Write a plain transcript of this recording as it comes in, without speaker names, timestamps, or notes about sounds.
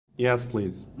Yes,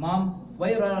 please. Mom,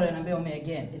 why you running away with me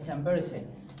again? It's embarrassing.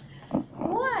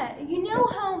 What? You know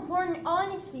how important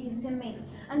honesty is to me.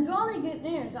 And jolly good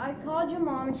news. I called your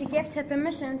mom and she gave her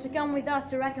permission to come with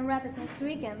us to Rack and Rapid next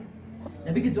weekend.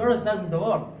 The biggest tourist in the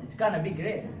world. It's gonna be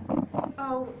great.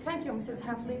 Oh, thank you, Mrs.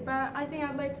 Heffley, but I think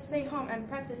I'd like to stay home and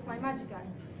practice my magic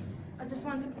gun. I just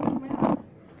want to prove my art.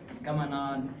 Come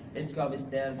on, let's go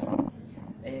upstairs.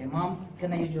 Mom,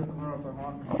 can I use your camera for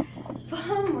homework? For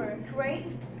homework, right?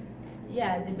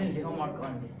 Yeah, definitely homework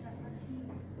only.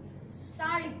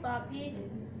 Sorry, Papi.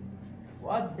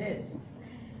 What's this?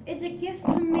 It's a gift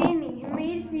from Manny. He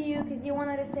made it for you because he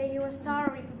wanted to say he was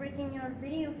sorry for breaking your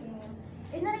video game.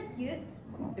 Isn't that cute?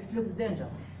 It looks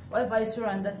dangerous. What if I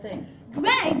surrender that thing?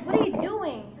 Greg, what are you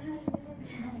doing?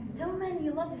 Tell Manny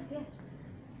you love his gift.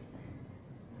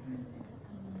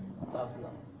 Love.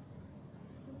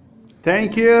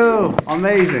 Thank you.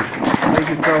 Amazing. Thank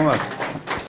you so much.